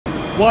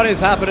What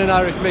is happening,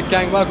 Irish Mick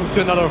gang? Welcome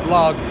to another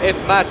vlog.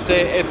 It's match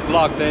day, it's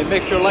vlog day.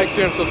 Make sure to like,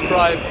 share and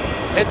subscribe.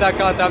 Hit that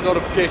goddamn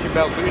notification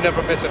bell so you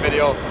never miss a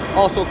video.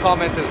 Also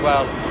comment as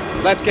well.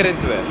 Let's get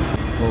into it.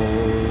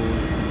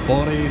 Oh,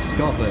 Bonnie,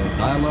 Scotland.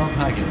 I love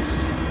haggis.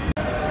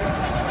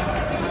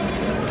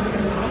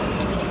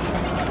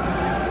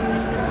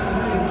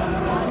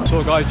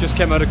 So guys, just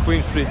came out of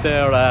Queen Street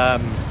there.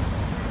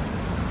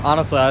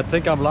 Honestly, I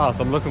think I'm lost.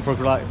 I'm looking for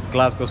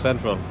Glasgow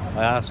Central.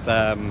 I asked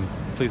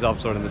police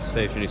officer in the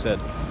station. He said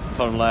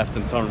turn left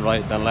and turn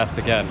right, then left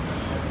again.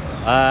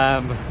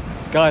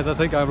 Guys, I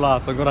think I'm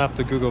lost. I'm gonna have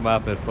to Google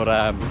map it,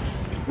 but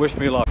wish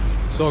me luck.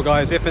 So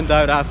guys, if in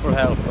doubt, ask for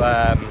help.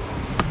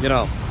 You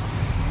know,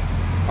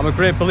 I'm a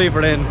great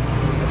believer in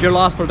if you're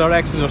lost for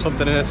directions or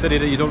something in a city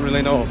that you don't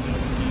really know.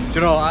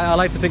 You know, I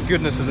like to think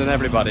goodness is in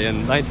everybody,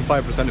 and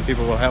 95% of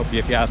people will help you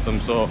if you ask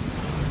them. So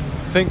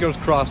fingers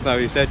crossed now.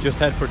 He said just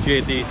head for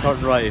JD, turn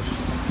right,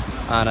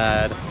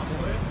 and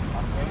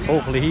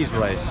hopefully he's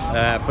right.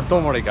 But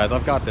don't worry guys,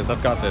 I've got this.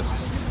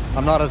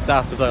 I'm not as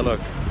daft as I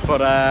look,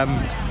 but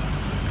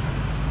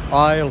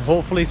I'll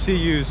hopefully see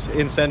you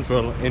in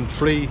Central in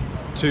 3,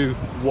 2,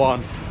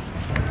 1.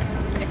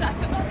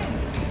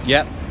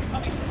 Yep.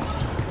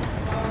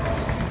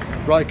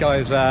 Right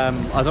guys, I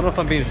don't know if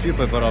I'm being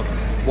stupid, but I'll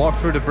walk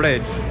through the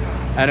bridge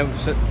and it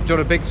was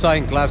a big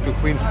sign, Glasgow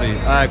Queen Street,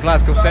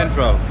 Glasgow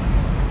Central,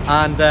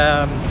 and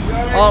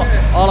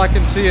all I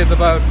can see is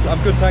about,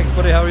 I'm good thanks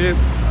buddy, how are you?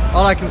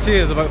 All I can see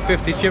is about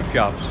 50 chip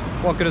shops.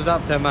 What good is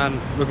that to a man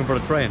looking for a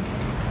train?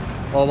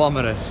 Oh, 1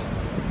 minute,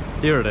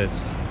 here it is.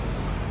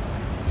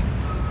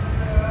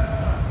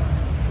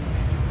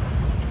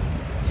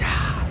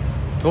 Yes,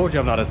 told you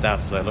I'm not as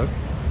daft as I look.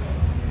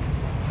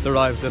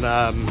 Arrived in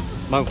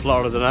Mount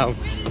Florida now.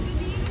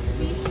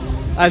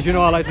 As you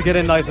know, I like to get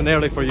in nice and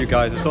early for you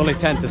guys. It's only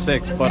 10 to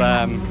 6, but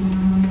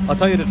I'll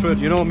tell you the truth.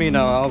 You know me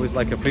now, I always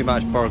like a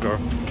pre-match burger.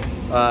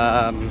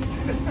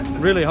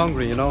 Really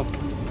hungry, you know.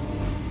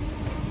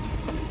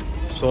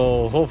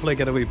 So hopefully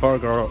get a wee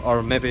burger,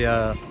 or maybe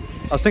I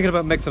was thinking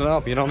about mixing it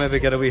up, you know, maybe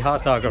get a wee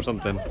hot dog or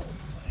something.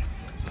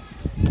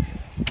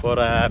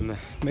 But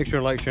make sure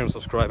to like, share and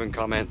subscribe and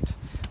comment,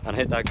 and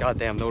hit that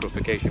goddamn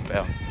notification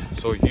bell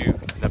so you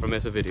never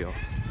miss a video.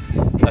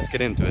 Let's get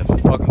into it.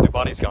 Welcome to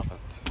Bonnie, Scotland.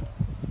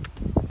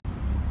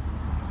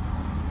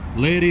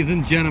 Ladies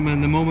and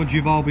gentlemen, the moment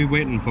you've all been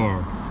waiting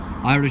for.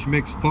 Irish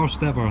Mick's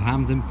first ever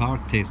Hampden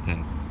Park taste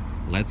test.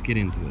 Let's get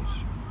into it.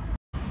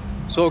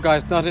 So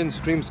guys, nothing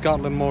screams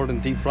Scotland more than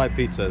deep fried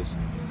pizzas.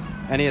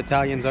 Any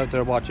Italians out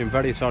there watching,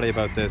 very sorry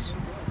about this.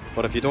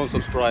 But if you don't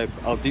subscribe,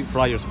 I'll deep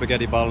fry your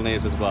spaghetti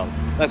bolognese as well.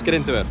 Let's get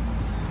into it.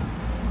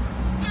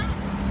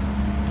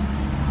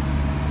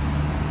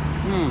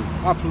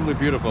 Absolutely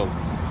beautiful.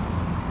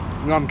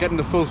 You know, I'm getting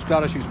the full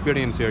Scottish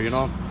experience here, you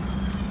know.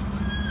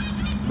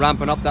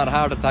 Ramping up that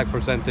heart attack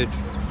percentage,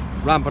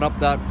 ramping up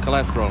that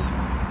cholesterol.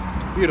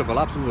 Beautiful,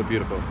 absolutely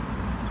beautiful.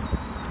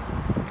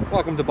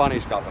 Welcome to Bonnie,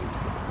 Scotland.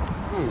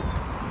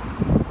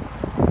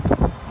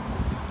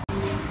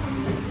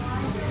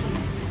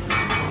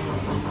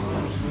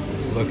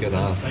 Look at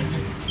that.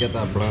 Get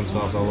that brown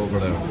sauce all over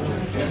there.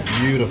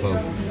 Beautiful.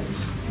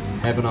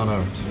 Heaven on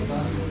earth.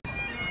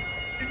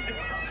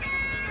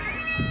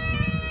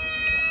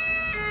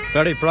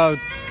 Very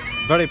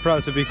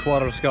proud to be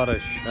quarter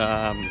Scottish.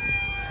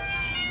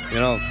 You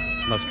know,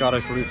 my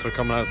Scottish roots are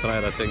coming out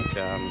tonight, I think.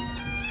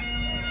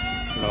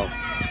 You know,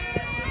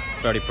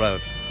 very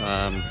proud.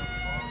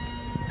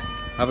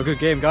 Have a good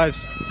game, guys.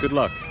 Good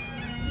luck.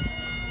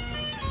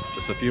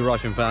 Just a few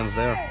Russian fans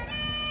there.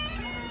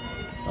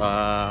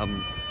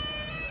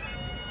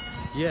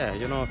 Yeah,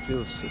 you know, it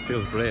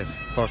feels great.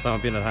 First time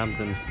I've been at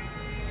Hampden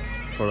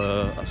for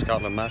a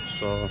Scotland match,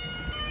 so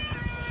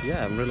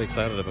yeah, I'm really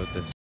excited about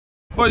this.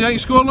 What do you think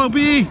score will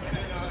be?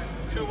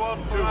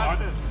 2-1 for us.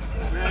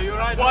 Yeah, you're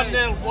right.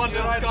 1-0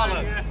 Scotland.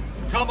 Right, yeah.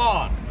 Come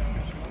on.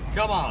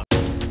 Come on.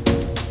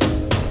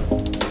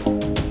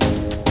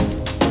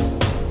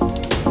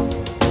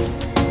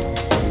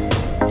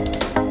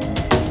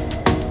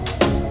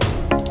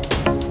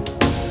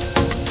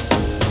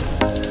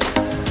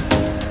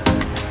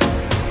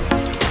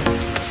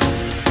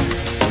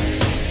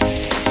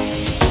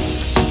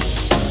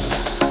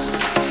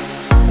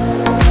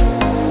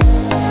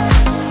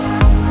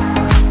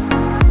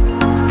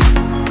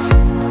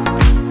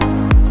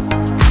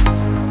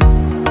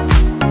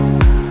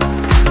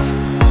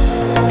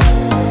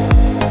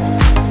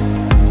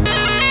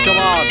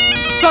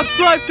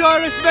 Subscribe to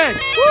Irish Mick!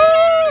 Woo!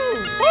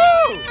 Woo!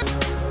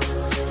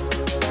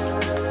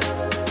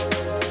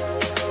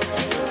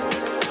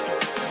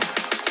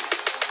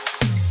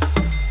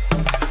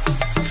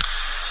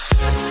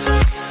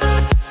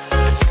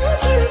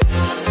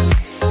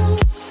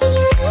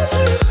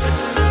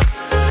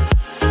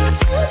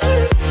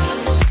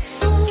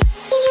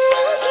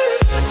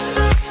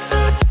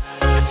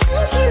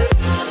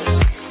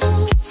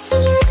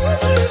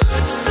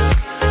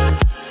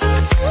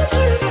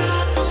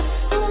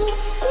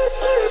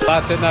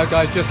 That's it now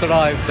guys, just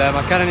arrived.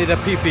 I kind of need a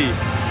pee-pee,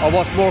 or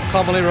what's more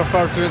commonly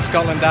referred to in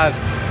Scotland as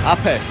a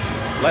pish.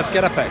 Let's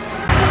get a pish.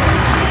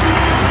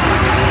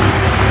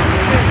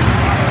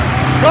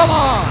 Come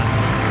on!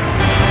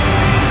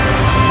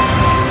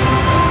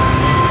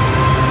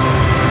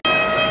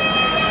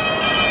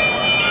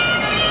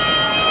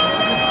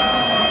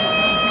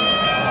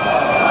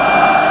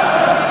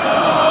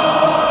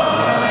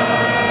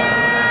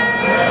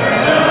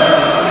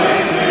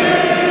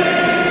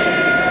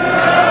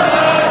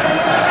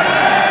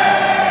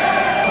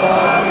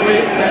 But we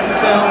can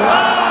still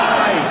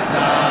rise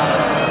now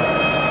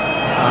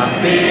and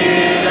be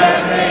the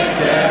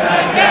nation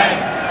again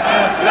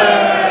and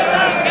stood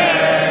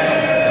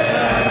against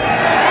it.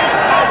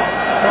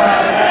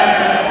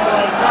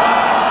 Whatever's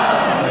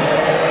army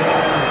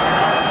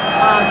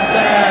and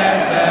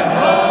send them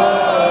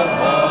home.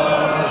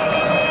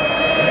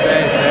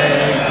 They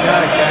think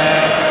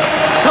again.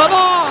 Come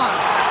on!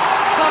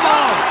 Come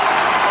on!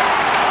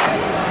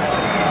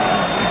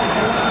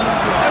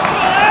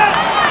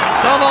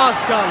 Come on,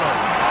 Scotland.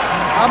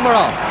 Hammer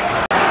off.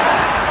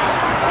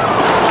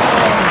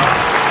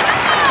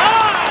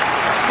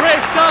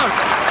 Great start.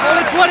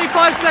 Only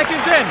 25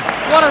 seconds in.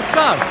 What a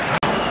start.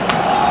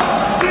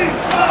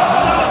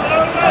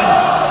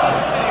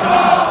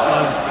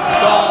 Scotland,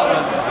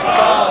 Scotland,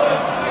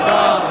 Scotland,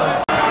 Scotland.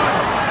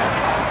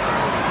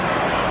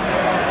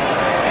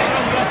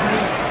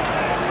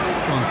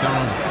 Come on,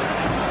 Colin.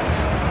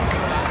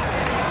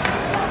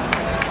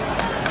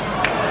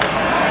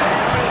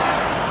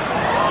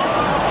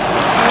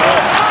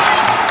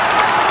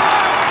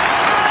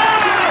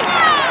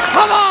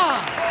 Come on!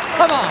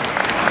 Come on!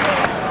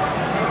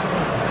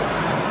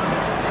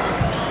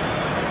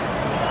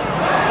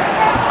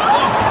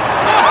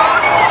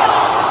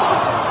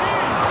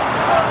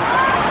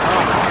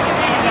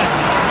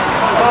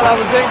 I thought I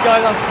was in,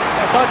 guys. I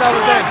thought I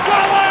was in.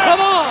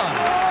 Come on!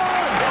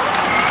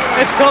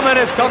 It's coming,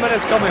 it's coming,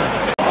 it's coming.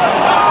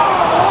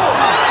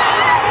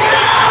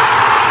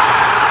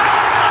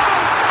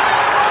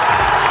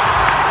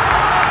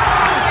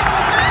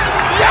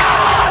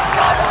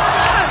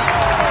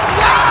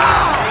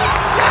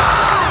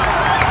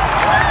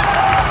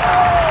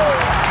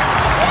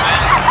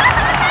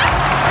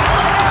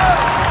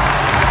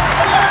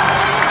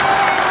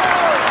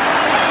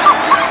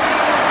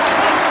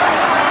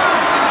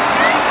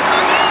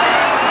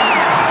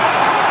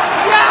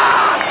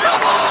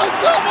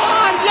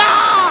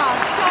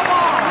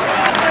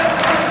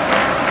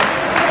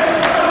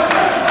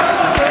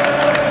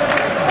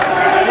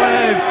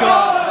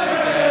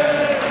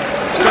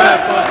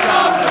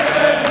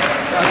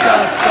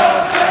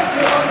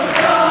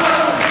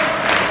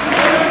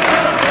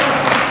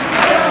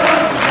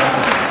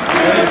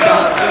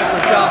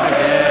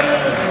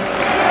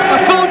 I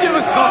told you it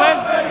was coming!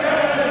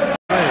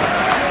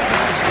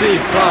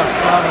 Steve Clark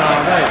starting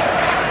our way.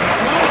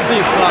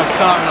 Steve Clark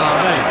starting our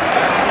way.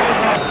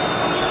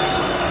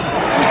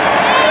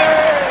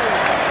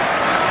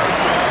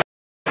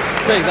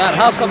 Take that,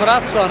 have some of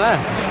that, son, eh?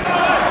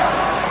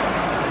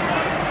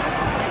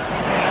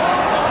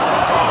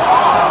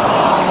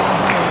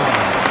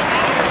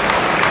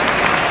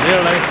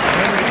 Nearly.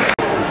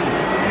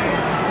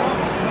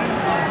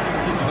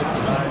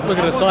 Look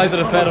at the size of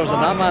the feathers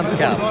on that man's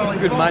cap.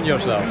 Good man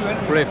yourself.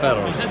 Great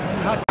feathers.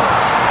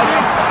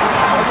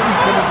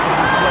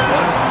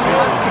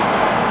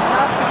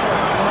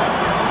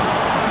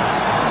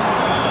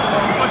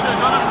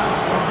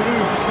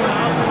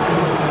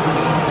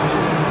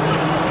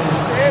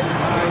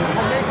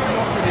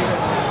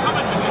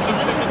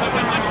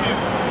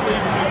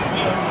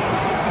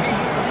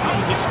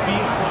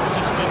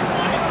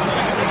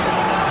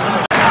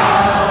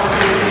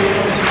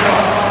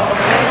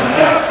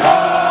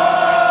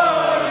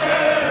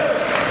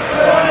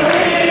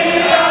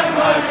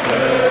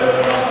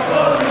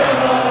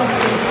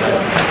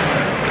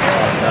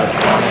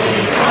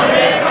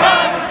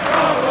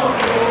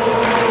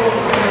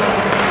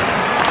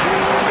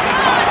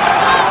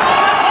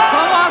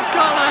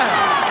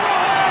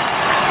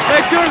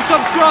 Make sure to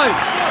subscribe.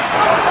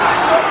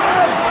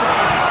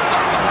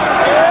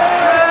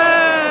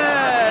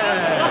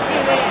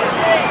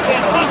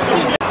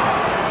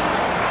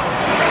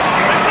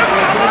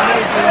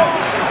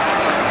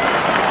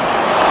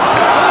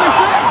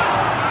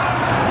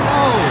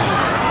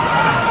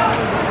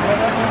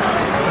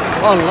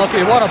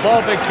 Unlucky. What a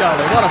ball, Big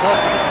Charlie. What a ball.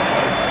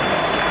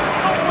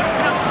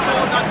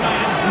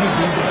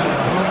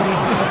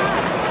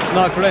 It's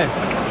not great.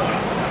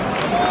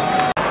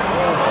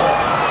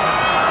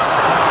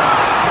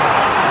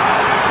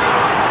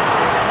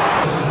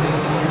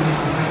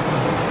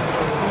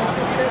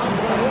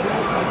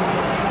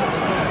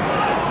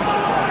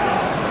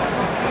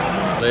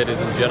 Ladies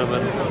and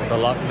gentlemen, the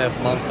Loch Ness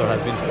Monster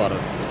has been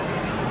spotted.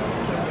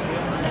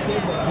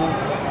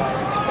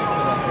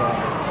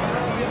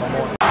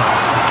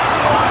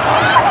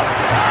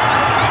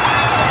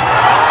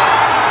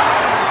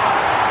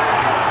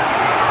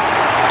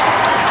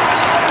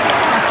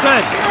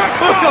 Ten!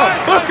 Hook up!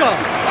 Hook up!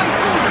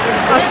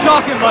 That's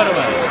shocking, by the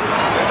way.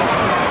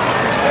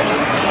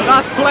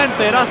 That's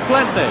plenty, that's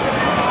plenty.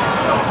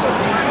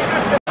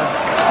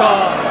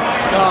 Stop,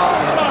 stop.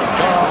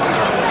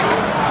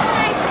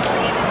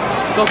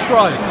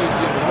 Subscribe.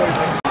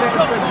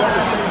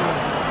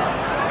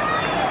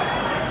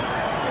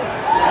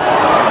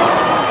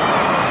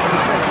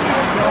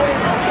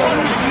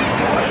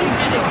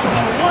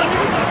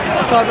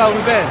 thought that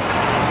was it.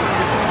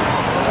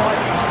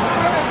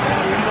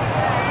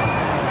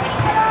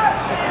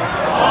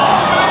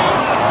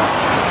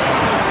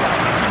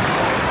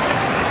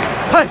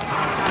 Push!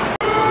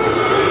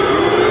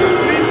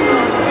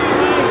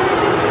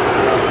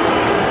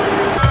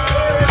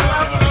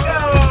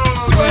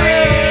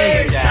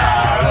 Sweet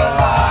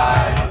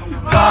Caroline,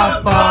 ba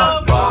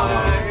ba ba.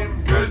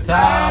 Good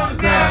times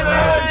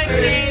never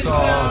seem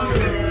so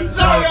good.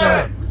 So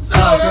good,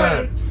 so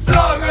good,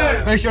 so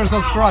good. Make sure to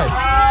subscribe.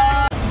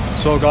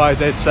 So guys,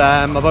 it's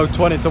about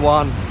 20 to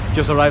 1.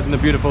 Just arrived in the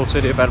beautiful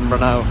city of Edinburgh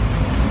now.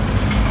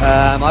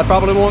 I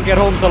probably won't get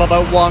home till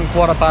about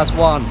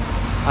 1:15,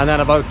 and then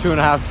about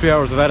 2.5, 3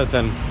 hours of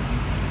editing.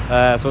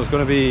 So it's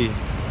gonna be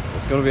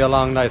a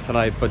long night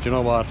tonight. But you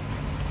know what?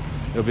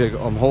 It'll be.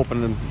 I'm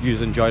hoping you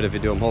enjoyed the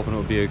video. I'm hoping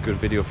it'll be a good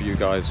video for you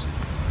guys.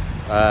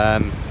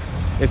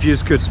 If you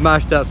could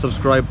smash that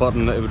subscribe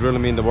button, it would really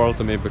mean the world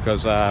to me,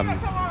 because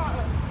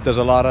there's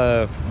a lot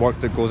of work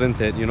that goes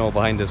into it, you know,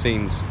 behind the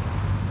scenes.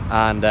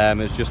 And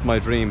it's just my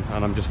dream,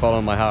 and I'm just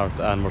following my heart,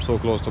 and we're so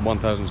close to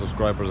 1,000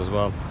 subscribers as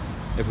well.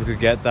 If we could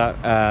get that,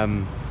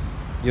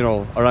 you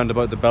know, around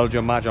about the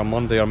Belgium match on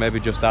Monday, or maybe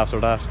just after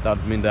that,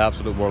 that'd mean the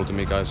absolute world to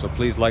me, guys. So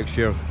please like,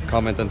 share,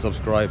 comment and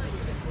subscribe,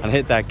 and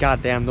hit that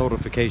goddamn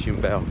notification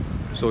bell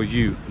so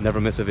you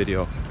never miss a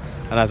video.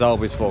 And as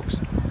always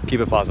folks, keep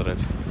it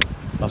positive.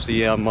 I'll see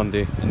you on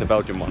Monday in the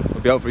Belgium one.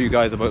 We'll be out for you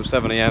guys about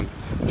 7 AM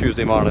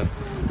Tuesday morning,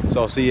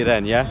 so I'll see you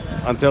then, yeah?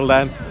 Until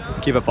then,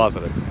 keep it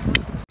positive.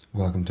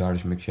 Welcome to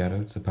Irish Mick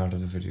Shoutouts, the part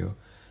of the video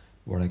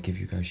where I give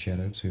you guys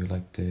shoutouts who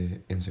like the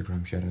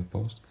Instagram shoutout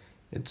post.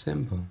 It's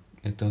simple,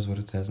 it does what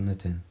it says in the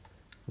tin.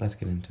 Let's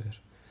get into it.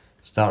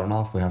 Starting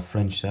off, we have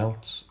French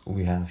Celts,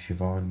 we have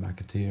Siobhan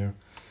McAteer,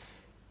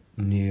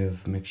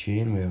 Niamh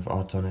McShane, we have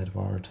Otton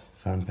Edward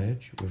fan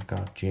page, we've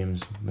got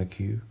James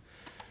McHugh,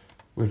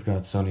 we've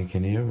got Sonny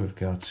Kinnear, we've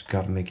got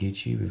Scott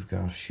McGeechee, we've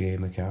got Shay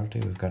McCarthy,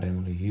 we've got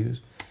Emily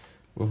Hughes,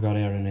 we've got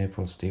Erin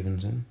April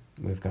Stevenson,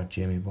 we've got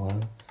Jamie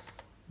Boyle,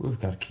 we've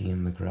got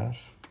Cian McGrath,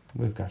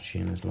 we've got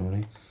Seamus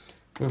Loney,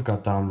 we've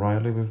got Dom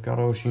Riley, we've got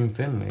Oisin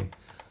Finlay,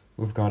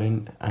 we've got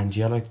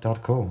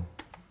Angelic.co.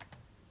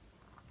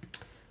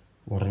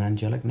 What an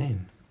angelic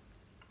name.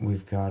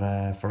 We've got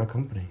For a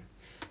Company.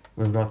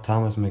 We've got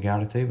Thomas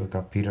McGarity, we've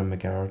got Peter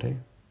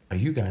McGarity. Are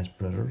you guys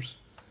brothers?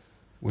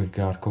 We've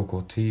got Coco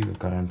T, we've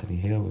got Anthony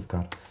Hill, we've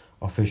got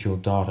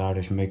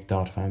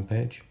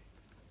official.irishmick.fanpage.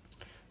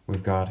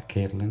 We've got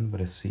Caitlin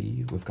with a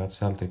C, we've got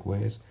Celtic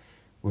Ways,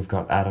 we've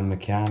got Adam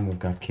McCann, we've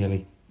got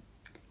Kelly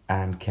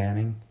Ann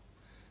Canning,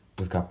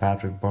 we've got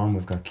Patrick Byrne,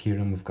 we've got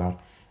Kieran, we've got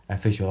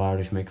official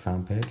Irish Mick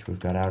fan page, we've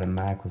got Aaron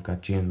Mack, we've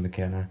got James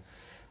McKenna,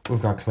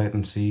 we've got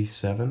Clayton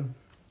C7.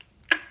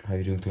 How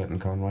you doing, Clayton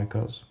Conroy,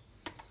 cuz?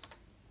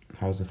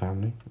 How's the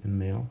family in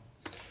Mayo?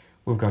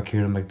 We've got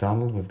Kieran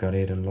McDonald, we've got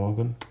Aidan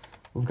Logan,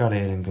 we've got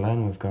Aidan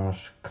Glenn, we've got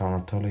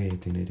Connor Tully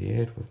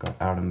 1888, we've got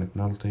Aaron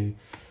McNulty,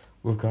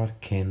 we've got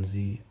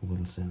Kenzie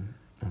Wilson.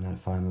 And that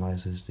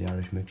finalises the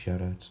Irish Mick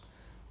shoutouts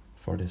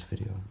for this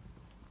video.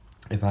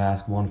 If I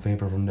ask one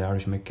favour from the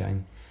Irish Mick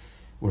gang,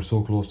 we're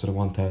so close to the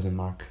 1,000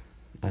 mark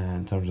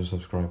in terms of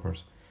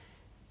subscribers.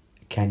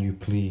 Can you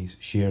please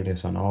share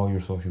this on all your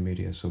social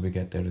media so we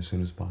get there as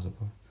soon as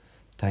possible?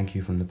 Thank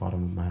you from the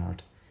bottom of my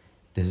heart.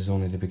 This is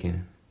only the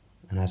beginning,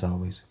 and as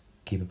always,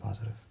 keep it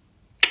positive.